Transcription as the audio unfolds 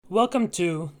Welcome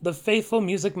to the Faithful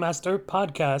Music Master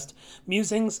podcast,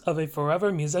 Musings of a Forever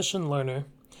Musician Learner.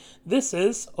 This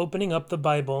is Opening Up the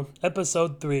Bible,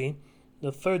 Episode 3,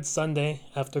 the third Sunday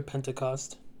after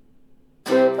Pentecost.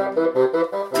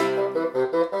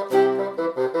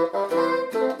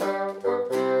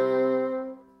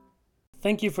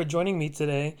 Thank you for joining me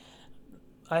today.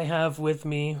 I have with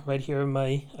me right here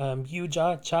my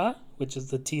Yuja Cha, which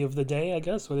is the tea of the day, I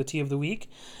guess, or the tea of the week.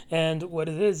 And what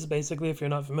it is, basically, if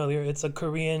you're not familiar, it's a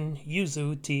Korean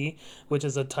yuzu tea, which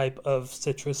is a type of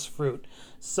citrus fruit.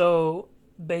 So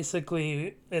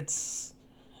basically, it's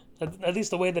at least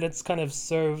the way that it's kind of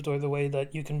served or the way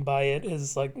that you can buy it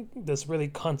is like this really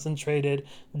concentrated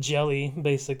jelly,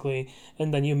 basically,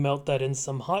 and then you melt that in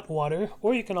some hot water,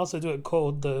 or you can also do it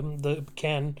cold.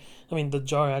 The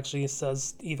jar actually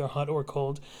says either hot or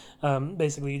cold.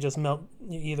 Basically, you just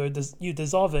you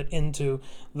dissolve it into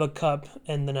the cup,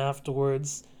 and then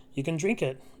afterwards you can drink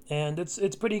it. And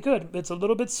it's pretty good. It's a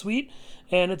little bit sweet,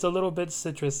 and it's a little bit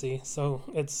citrusy, so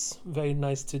it's very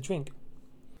nice to drink.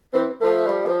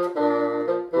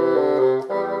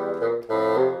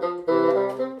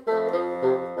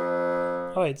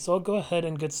 All right, so I'll go ahead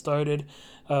and get started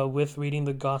with reading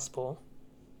the Gospel.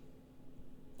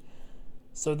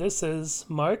 So this is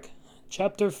Mark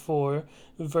chapter 4,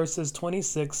 verses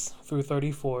 26 through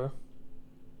 34.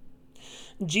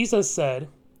 Jesus said,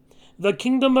 "The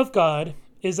kingdom of God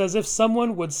is as if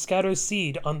someone would scatter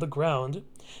seed on the ground,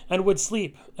 and would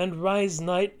sleep and rise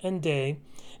night and day,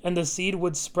 and the seed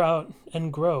would sprout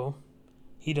and grow.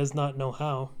 He does not know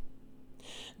how.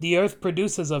 The earth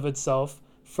produces of itself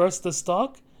first the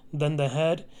stalk, then the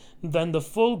head, then the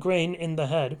full grain in the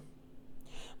head.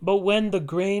 But when the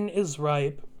grain is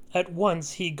ripe, at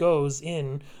once he goes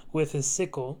in with his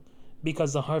sickle,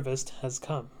 because the harvest has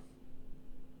come."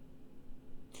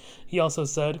 He also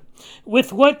said,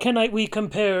 "With what can we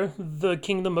compare the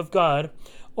kingdom of God,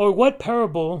 or what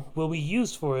parable will we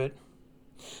use for it?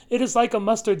 It is like a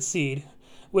mustard seed,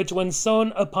 which when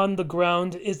sown upon the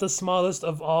ground is the smallest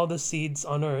of all the seeds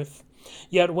on earth.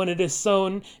 Yet when it is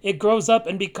sown, it grows up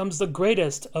and becomes the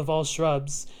greatest of all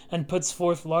shrubs, and puts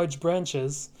forth large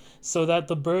branches, so that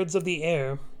the birds of the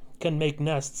air can make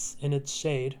nests in its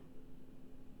shade."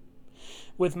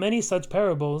 With many such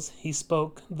parables he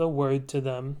spoke the word to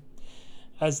them,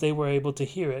 as they were able to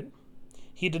hear it.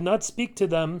 He did not speak to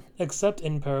them except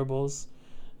in parables,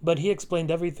 but he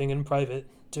explained everything in private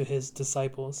to his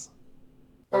disciples.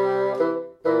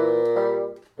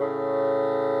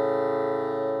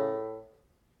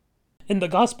 In the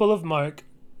Gospel of Mark,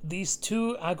 these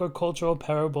two agricultural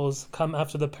parables come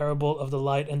after the parable of the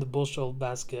light and the bushel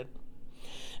basket.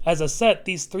 As a set,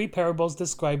 these three parables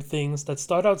describe things that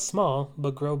start out small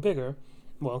but grow bigger,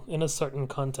 well, in a certain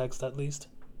context at least.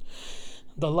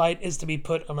 The light is to be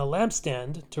put on a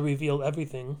lampstand to reveal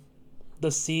everything.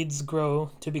 The seeds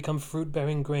grow to become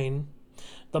fruit-bearing grain.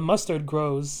 The mustard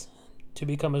grows to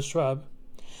become a shrub.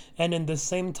 And in this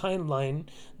same timeline,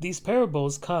 these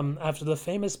parables come after the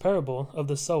famous parable of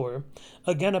the sower,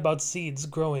 again about seeds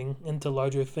growing into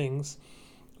larger things,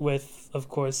 with, of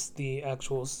course, the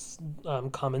actual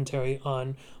commentary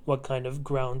on what kind of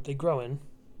ground they grow in.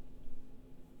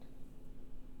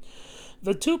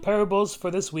 The two parables for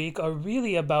this week are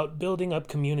really about building up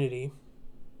community.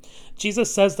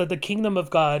 Jesus says that the kingdom of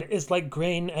God is like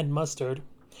grain and mustard.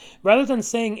 Rather than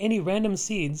saying any random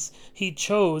seeds, he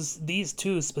chose these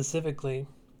two specifically.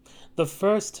 The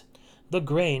first, the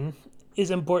grain, is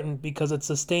important because it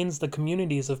sustains the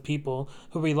communities of people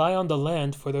who rely on the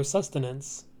land for their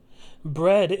sustenance.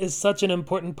 Bread is such an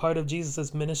important part of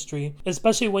Jesus' ministry,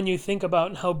 especially when you think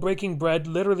about how breaking bread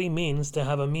literally means to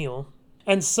have a meal.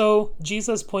 And so,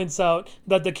 Jesus points out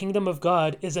that the kingdom of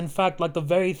God is in fact like the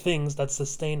very things that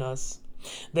sustain us.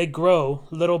 They grow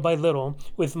little by little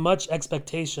with much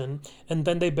expectation, and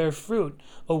then they bear fruit,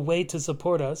 a way to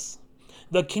support us.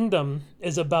 The kingdom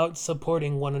is about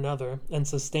supporting one another and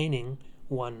sustaining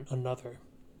one another.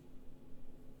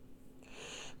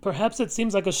 Perhaps it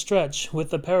seems like a stretch with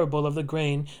the parable of the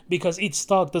grain because each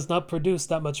stalk does not produce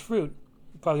that much fruit,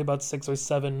 probably about 6 or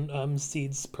 7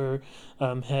 seeds per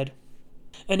head.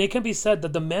 And it can be said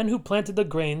that the man who planted the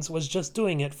grains was just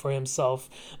doing it for himself,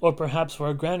 or perhaps for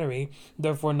a granary,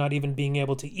 therefore not even being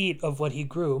able to eat of what he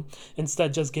grew,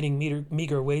 instead just getting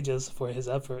meager wages for his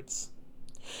efforts.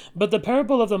 But the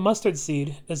parable of the mustard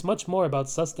seed is much more about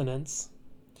sustenance.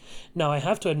 Now, I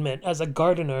have to admit, as a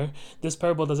gardener, this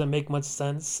parable doesn't make much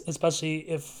sense, especially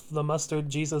if the mustard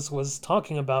Jesus was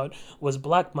talking about was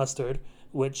black mustard,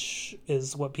 which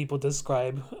is what people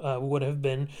describe would have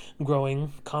been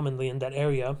growing commonly in that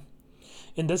area.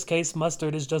 In this case,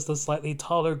 mustard is just a slightly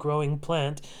taller growing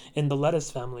plant in the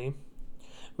lettuce family.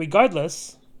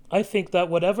 Regardless, I think that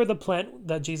whatever the plant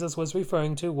that Jesus was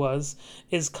referring to was,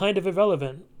 is kind of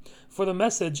irrelevant, for the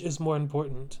message is more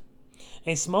important.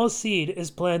 A small seed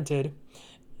is planted,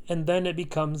 and then it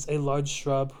becomes a large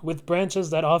shrub with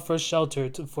branches that offer shelter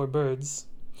for birds.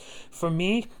 For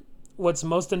me, what's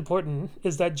most important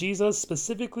is that Jesus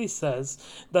specifically says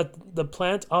that the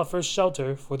plant offers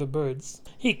shelter for the birds.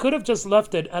 He could have just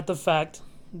left it at the fact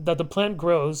that the plant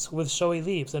grows with showy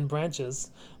leaves and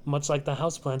branches, much like the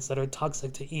houseplants that are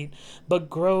toxic to eat, but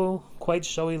grow quite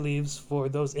showy leaves for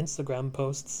those Instagram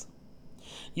posts.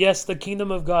 Yes, the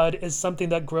kingdom of God is something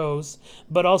that grows,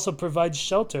 but also provides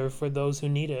shelter for those who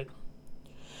need it.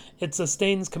 It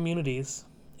sustains communities.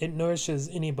 It nourishes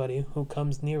anybody who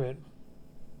comes near it.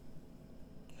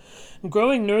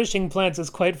 Growing nourishing plants is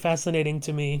quite fascinating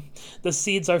to me. The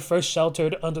seeds are first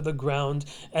sheltered under the ground,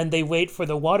 and they wait for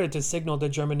the water to signal their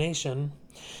germination.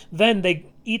 Then they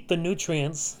eat the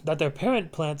nutrients that their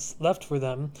parent plants left for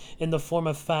them in the form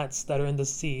of fats that are in the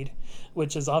seed,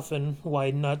 which is often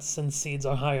why nuts and seeds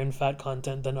are higher in fat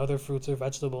content than other fruits or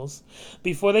vegetables,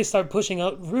 before they start pushing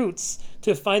out roots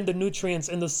to find the nutrients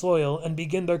in the soil and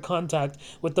begin their contact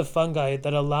with the fungi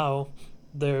that allow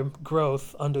their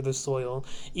growth under the soil,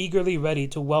 eagerly ready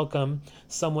to welcome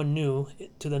someone new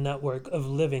to the network of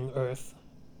living earth.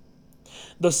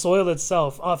 The soil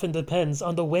itself often depends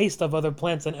on the waste of other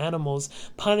plants and animals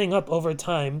piling up over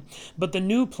time, but the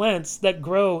new plants that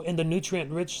grow in the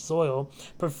nutrient-rich soil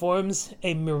performs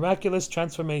a miraculous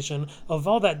transformation of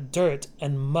all that dirt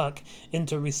and muck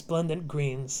into resplendent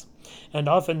greens, and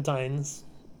oftentimes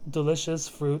delicious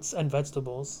fruits and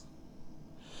vegetables.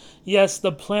 Yes,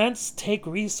 the plants take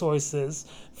resources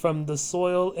from the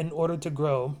soil in order to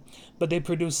grow, but they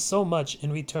produce so much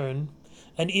in return,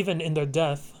 and even in their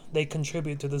death, they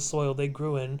contribute to the soil they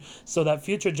grew in so that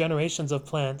future generations of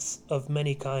plants of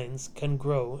many kinds can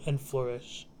grow and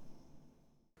flourish.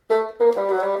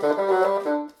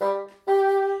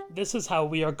 This is how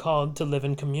we are called to live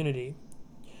in community.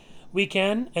 We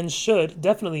can and should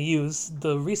definitely use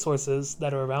the resources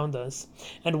that are around us,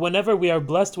 and whenever we are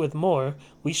blessed with more,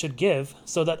 we should give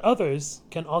so that others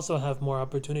can also have more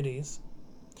opportunities.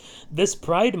 This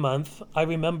Pride Month, I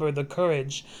remember the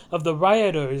courage of the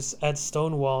rioters at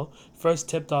Stonewall, first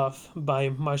tipped off by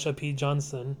Marsha P.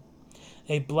 Johnson,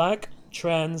 a black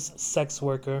trans sex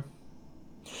worker.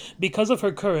 Because of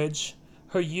her courage,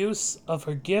 her use of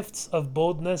her gifts of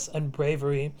boldness and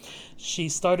bravery, she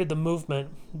started the movement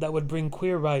that would bring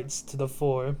queer rights to the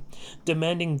fore,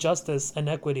 demanding justice and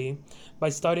equity by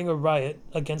starting a riot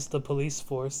against the police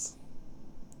force.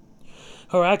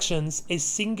 Her actions, a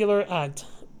singular act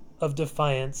of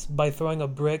defiance by throwing a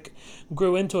brick,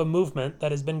 grew into a movement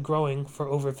that has been growing for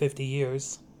over 50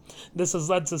 years. This has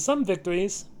led to some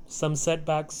victories, some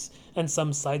setbacks, and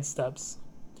some sidesteps.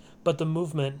 But the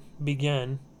movement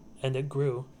began, and it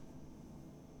grew.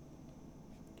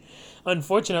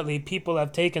 Unfortunately, people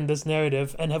have taken this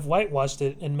narrative and have whitewashed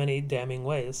it in many damning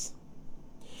ways.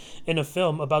 In a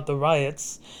film about the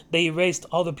riots, they erased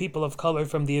all the people of color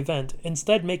from the event,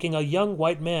 instead making a young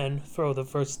white man throw the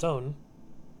first stone.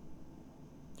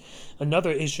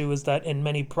 Another issue is that in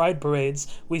many pride parades,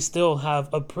 we still have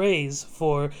a praise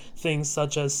for things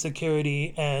such as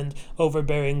security and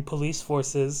overbearing police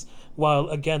forces, while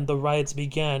again the riots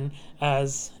began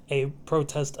as a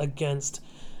protest against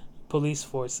police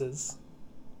forces.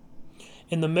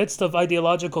 In the midst of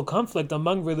ideological conflict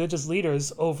among religious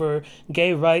leaders over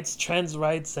gay rights, trans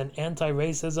rights, and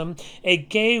anti-racism, a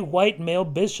gay white male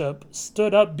bishop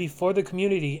stood up before the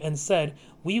community and said,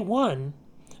 "We won,"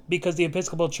 because the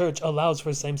Episcopal Church allows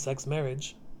for same-sex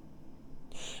marriage.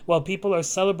 While people are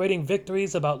celebrating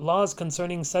victories about laws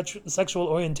concerning sexual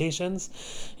orientations,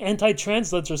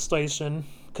 anti-trans legislation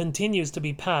continues to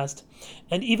be passed,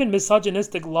 and even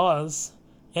misogynistic laws,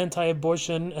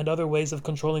 anti-abortion, and other ways of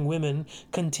controlling women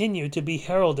continue to be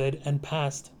heralded and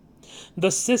passed.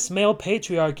 The cis-male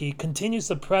patriarchy continues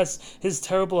to press his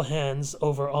terrible hands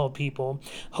over all people,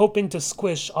 hoping to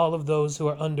squish all of those who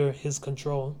are under his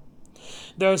control.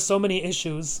 There are so many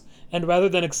issues, and rather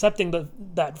than accepting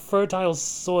that fertile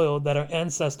soil that our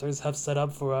ancestors have set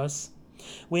up for us,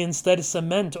 we instead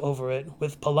cement over it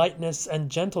with politeness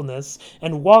and gentleness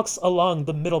and walks along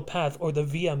the middle path, or the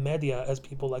via media, as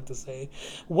people like to say,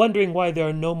 wondering why there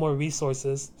are no more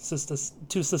resources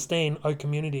to sustain our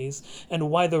communities,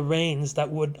 and why the rains that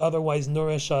would otherwise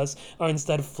nourish us are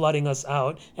instead flooding us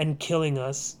out and killing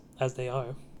us as they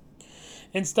are.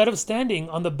 Instead of standing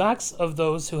on the backs of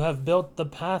those who have built the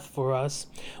path for us,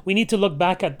 we need to look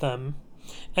back at them,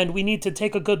 and we need to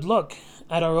take a good look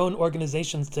at our own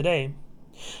organizations today.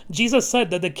 Jesus said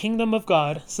that the kingdom of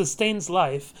God sustains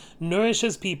life,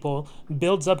 nourishes people,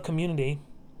 builds up community.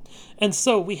 And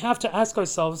so we have to ask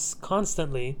ourselves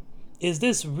constantly, is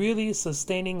this really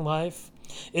sustaining life?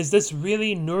 Is this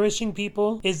really nourishing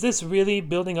people? Is this really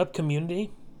building up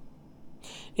community?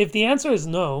 If the answer is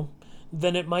no,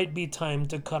 then it might be time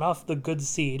to cut off the good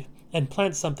seed and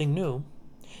plant something new.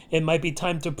 It might be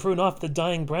time to prune off the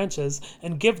dying branches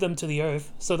and give them to the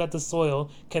earth so that the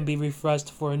soil can be refreshed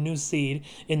for a new seed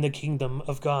in the kingdom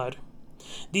of God.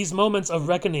 These moments of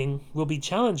reckoning will be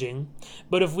challenging,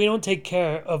 but if we don't take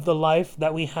care of the life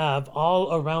that we have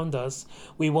all around us,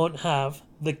 we won't have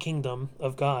the kingdom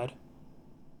of God.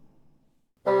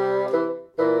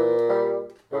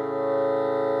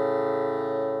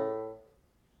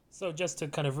 So just to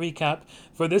kind of recap,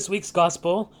 for this week's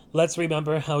gospel, let's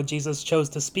remember how Jesus chose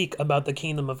to speak about the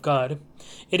kingdom of God.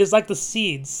 It is like the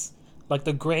seeds, like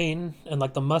the grain and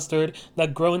like the mustard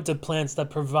that grow into plants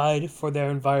that provide for their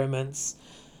environments.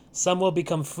 Some will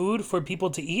become food for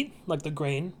people to eat, like the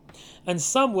grain, and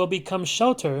some will become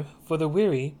shelter for the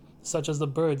weary, such as the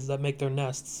birds that make their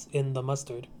nests in the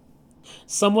mustard.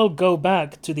 Some will go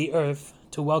back to the earth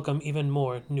to welcome even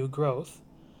more new growth.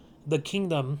 The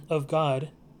kingdom of God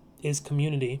is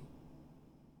community.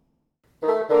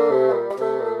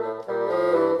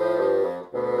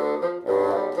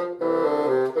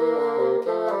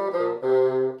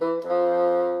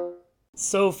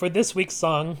 So for this week's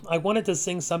song, I wanted to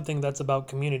sing something that's about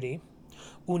community.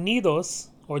 Unidos,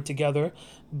 or Together,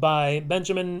 by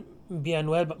Benjamin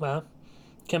Villanueva,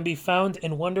 can be found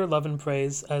in Wonder, Love, and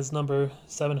Praise as number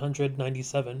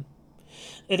 797.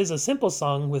 It is a simple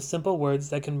song with simple words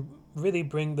that can really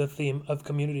bring the theme of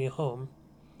community home.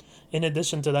 In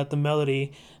addition to that, the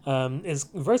melody is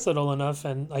versatile enough,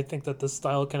 and I think that the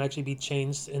style can actually be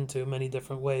changed into many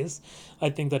different ways. I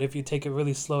think that if you take it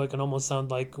really slow, it can almost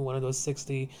sound like one of those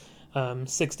 60s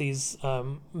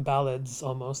ballads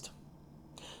almost.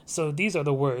 So these are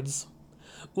the words.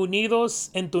 Unidos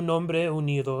en tu nombre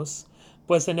unidos,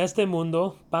 pues en este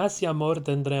mundo paz y amor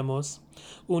tendremos.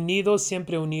 Unidos,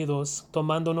 siempre unidos,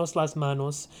 tomándonos las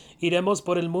manos, iremos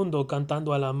por el mundo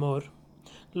cantando al amor.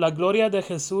 La gloria de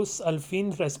Jesús al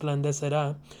fin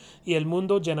resplandecerá, y el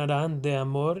mundo llenará de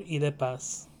amor y de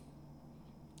paz.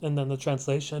 And then the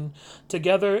translation,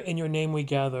 together in your name we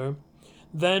gather,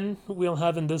 then we'll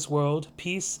have in this world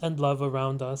peace and love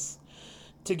around us.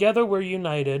 Together we're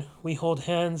united, we hold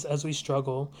hands as we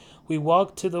struggle, we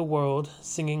walk to the world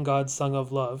singing God's song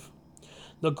of love.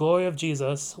 The glory of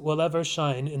Jesus will ever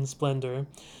shine in splendor.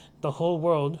 The whole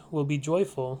world will be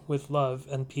joyful with love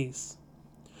and peace.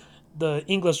 The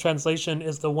English translation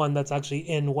is the one that's actually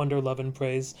in Wonder, Love, and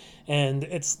Praise, and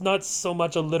it's not so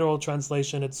much a literal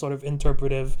translation, it's sort of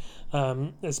interpretive,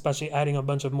 especially adding a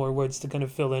bunch of more words to kind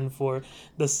of fill in for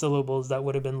the syllables that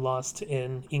would have been lost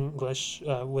in English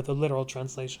with a literal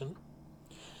translation.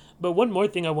 But one more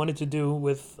thing I wanted to do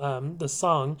with the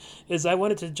song is I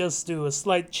wanted to just do a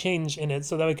slight change in it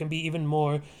so that it can be even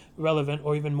more relevant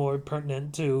or even more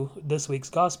pertinent to this week's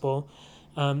gospel.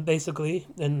 Basically,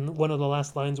 in one of the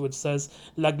last lines, which says,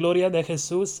 La gloria de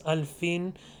Jesús al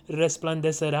fin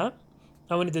resplandecerá,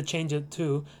 I wanted to change it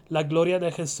to, La gloria de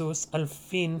Jesús al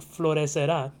fin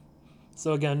florecerá.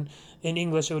 So again, in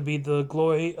English, it would be, the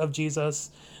glory of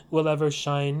Jesus will ever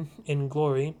shine in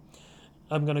glory.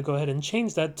 I'm going to go ahead and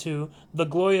change that to, the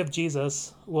glory of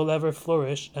Jesus will ever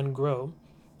flourish and grow.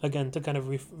 Again, to kind of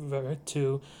refer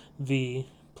to the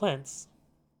plants.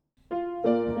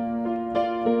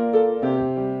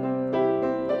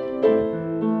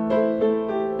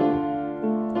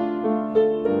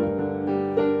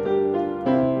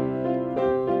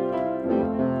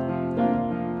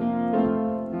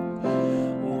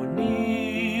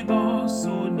 Unidos,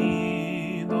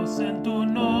 unidos en tu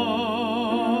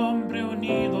nombre,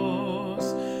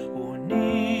 unidos,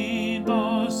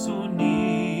 unidos,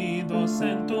 unidos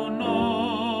en tu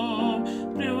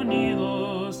nombre,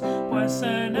 unidos, pues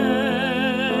en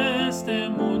este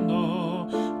mundo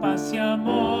paz y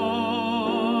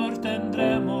amor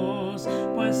tendremos,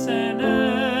 pues en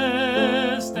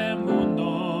este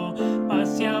mundo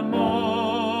paz y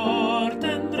amor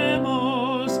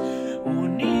tendremos,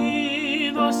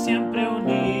 unidos, siempre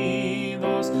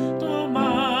unidos,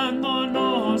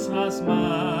 tomándonos las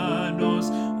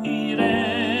manos,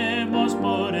 iremos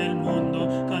por el mundo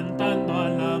cantando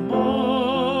al amor.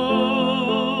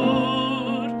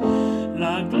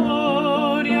 La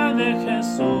gloria de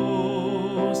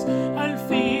Jesús al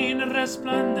fin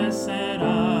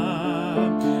resplandecerá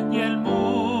y el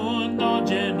mundo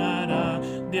llenará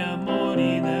de amor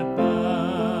y de paz.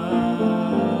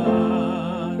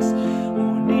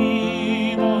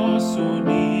 Unidos,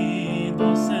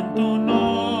 unidos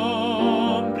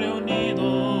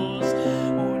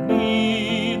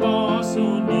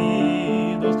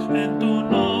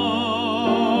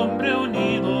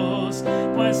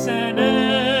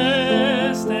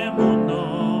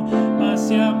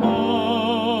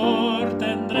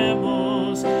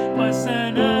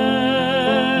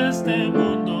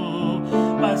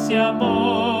y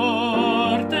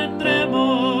amor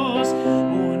tendremos,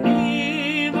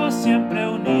 unidos, siempre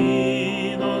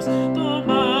unidos,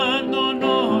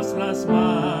 tomándonos las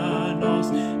manos,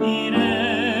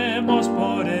 iremos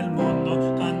por el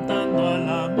mundo cantando al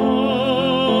amor.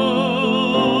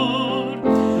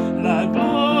 La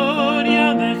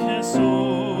gloria de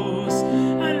Jesús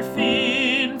al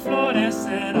fin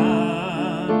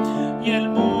florecerá y el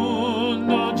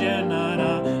mundo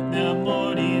llenará de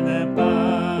amor y de paz.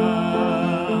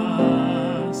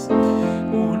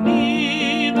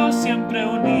 Unidos, siempre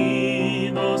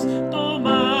unidos,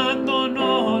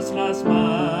 tomándonos las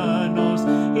manos,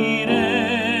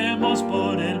 iremos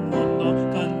por el mundo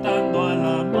cantando al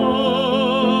amor.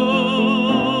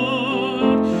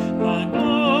 La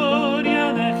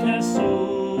gloria de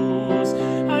Jesús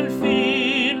al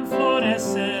fin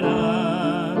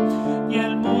florecerá y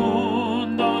el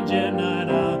mundo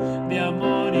llenará de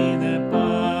amor y de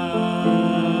paz.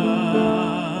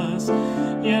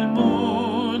 Y el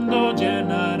mundo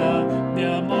llenará de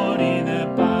amor y de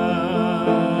paz.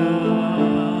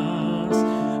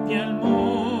 Y el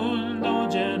mundo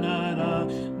llenará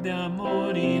de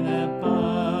amor y de paz.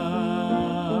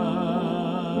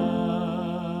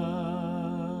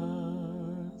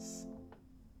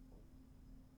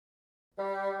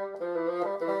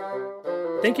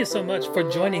 Thank you so much for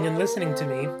joining and listening to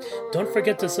me. Don't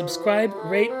forget to subscribe,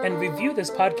 rate, and review this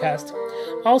podcast.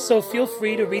 Also, feel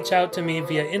free to reach out to me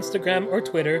via Instagram or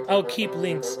Twitter. I'll keep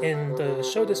links in the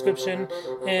show description,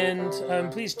 and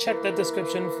please check that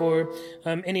description for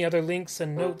any other links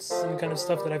and notes and kind of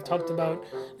stuff that I've talked about.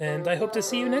 And I hope to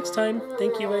see you next time.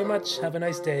 Thank you very much. Have a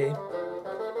nice day.